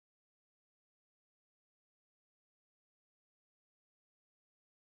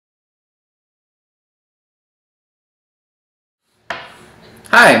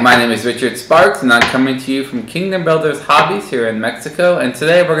Hi, my name is Richard Sparks and I'm coming to you from Kingdom Builders Hobbies here in Mexico, and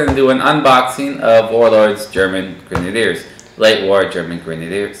today we're going to do an unboxing of Warlord's German Grenadiers, late war German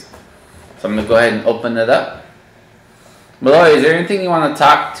Grenadiers. So I'm going to go ahead and open it up. Malloy, is there anything you want to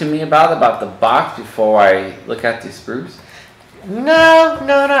talk to me about the box before I look at these sprues? No,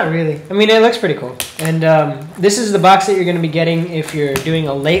 not really. I mean, it looks pretty cool. And this is the box that you're going to be getting if you're doing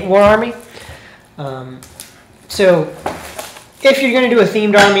a late war army. So if you're going to do a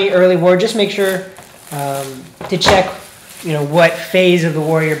themed army early war, just make sure to check, what phase of the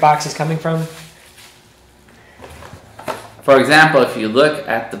war your box is coming from. For example, if you look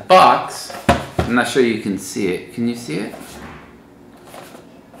at the box, I'm not sure you can see it. Can you see it?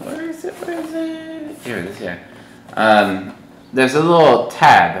 Where is it? Here it is, here. There's a little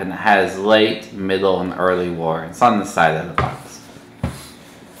tab and it has late, middle, and early war. It's on the side of the box.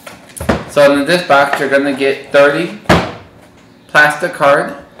 So in this box, you're going to get 30 plastic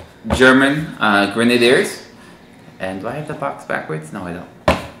card German Grenadiers. And do I have the box backwards? No, I don't.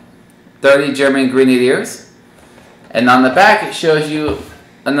 30 German Grenadiers. And on the back, it shows you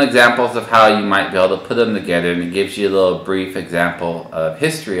examples of how you might be able to put them together, and it gives you a little brief example of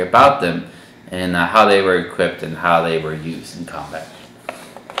history about them and how they were equipped and how they were used in combat.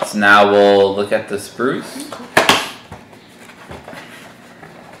 So now we'll look at the sprues.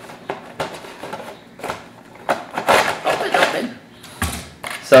 Open.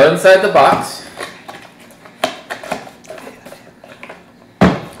 So inside the box,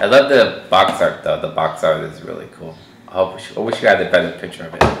 I love the box art though. The box art is really cool. I wish you had a better picture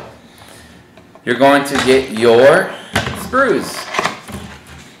of it. You're going to get your sprues.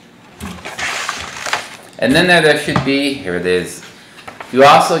 And then there should be, here it is. You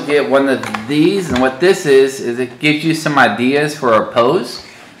also get one of these, and what this is it gives you some ideas for a pose.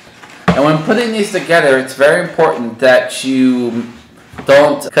 And when putting these together, it's very important that you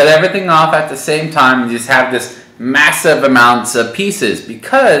don't cut everything off at the same time and just have this massive amounts of pieces,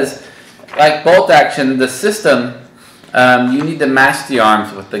 because like bolt action, the system, you need to match the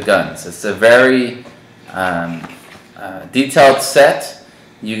arms with the guns. It's a very detailed set.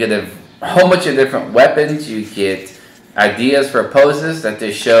 You get a whole bunch of different weapons. You get ideas for poses that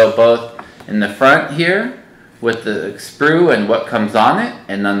they show both in the front here with the sprue and what comes on it,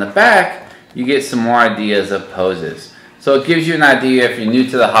 and on the back you get some more ideas of poses. So it gives you an idea if you're new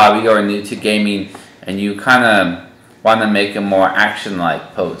to the hobby or new to gaming and you kind of want to make a more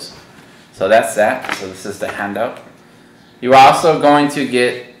action-like pose. So that's that. So this is the handout. You're also going to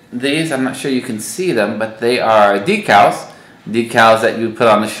get these. I'm not sure you can see them, but they are decals. Decals that you put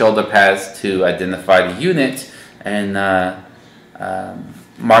on the shoulder pads to identify the unit and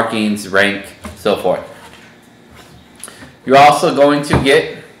markings, rank, so forth. You're also going to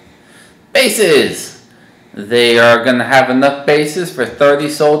get bases. They are going to have enough bases for 30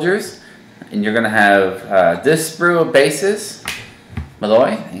 soldiers, and you're going to have this sprue of bases.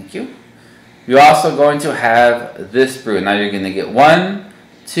 Malloy, thank you. You're also going to have this sprue. Now you're going to get 1,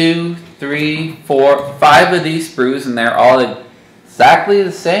 2, 3, 4, 5 of these sprues, and they're all exactly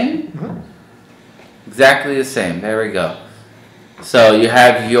the same. Exactly the same. There we go. So you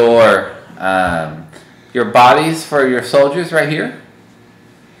have your bodies for your soldiers right here.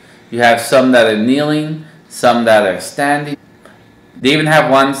 You have some that are kneeling, some that are standing. They even have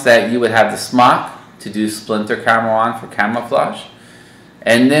ones that you would have the smock to do splinter camo on for camouflage.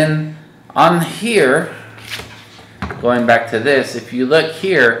 And then on here, going back to this, if you look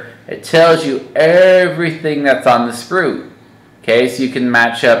here, it tells you everything that's on the sprue. Okay, so you can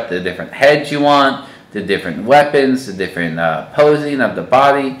match up the different heads you want, the different weapons, the different posing of the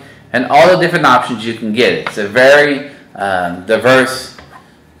body, and all the different options you can get. It's a very diverse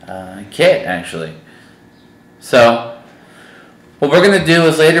kit, actually. So what we're going to do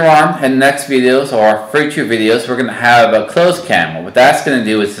is later on in next videos or future videos, we're going to have a closed cam. What that's going to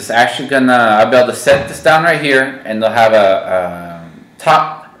do is it's actually going to, I'll be able to set this down right here, and they'll have a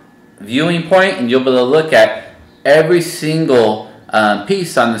top viewing point, and you'll be able to look at every single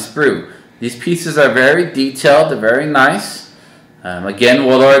piece on the sprue. These pieces are very detailed, they're very nice. Again,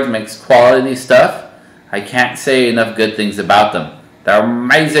 Warlord makes quality stuff. I can't say enough good things about them. They're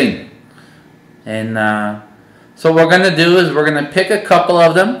amazing. And so what we're going to do is we're going to pick a couple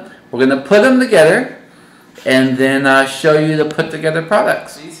of them, we're going to put them together, and then show you the put together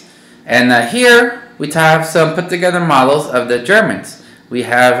products. And here we have some put together models of the Germans. We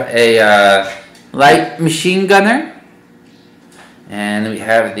have a light machine gunner, and we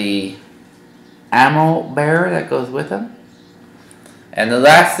have the ammo bearer that goes with them. And the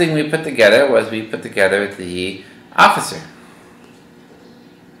last thing we put together was we put together the officer.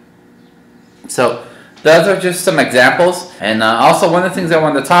 So those are just some examples. And also one of the things I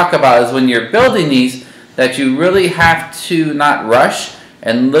wanted to talk about is when you're building these, that you really have to not rush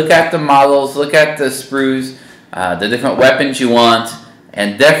and look at the models, look at the sprues, the different weapons you want,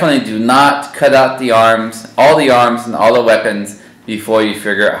 and definitely do not cut out the arms, all the arms and all the weapons before you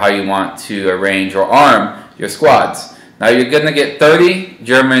figure out how you want to arrange or arm your squads. Now you're going to get 30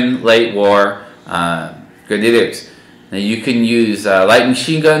 German late war Grenadiers. Now you can use light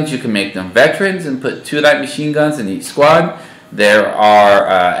machine guns. You can make them veterans and put 2 light machine guns in each squad. There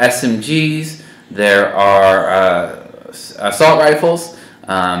are SMGs. There are assault rifles,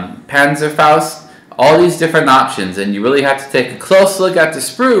 Panzerfaust, all these different options, and you really have to take a close look at the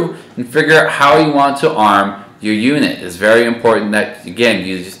sprue and figure out how you want to arm your unit. It's very important that, again,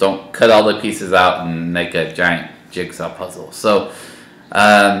 you just don't cut all the pieces out and make a giant jigsaw puzzle. So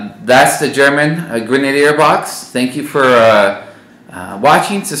that's the German Grenadier box. Thank you for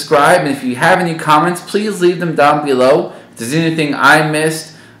watching, subscribe, and if you have any comments, please leave them down below. If there's anything I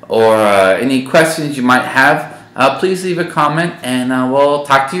missed or any questions you might have, please leave a comment, and we'll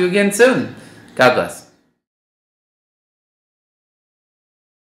talk to you again soon. God bless.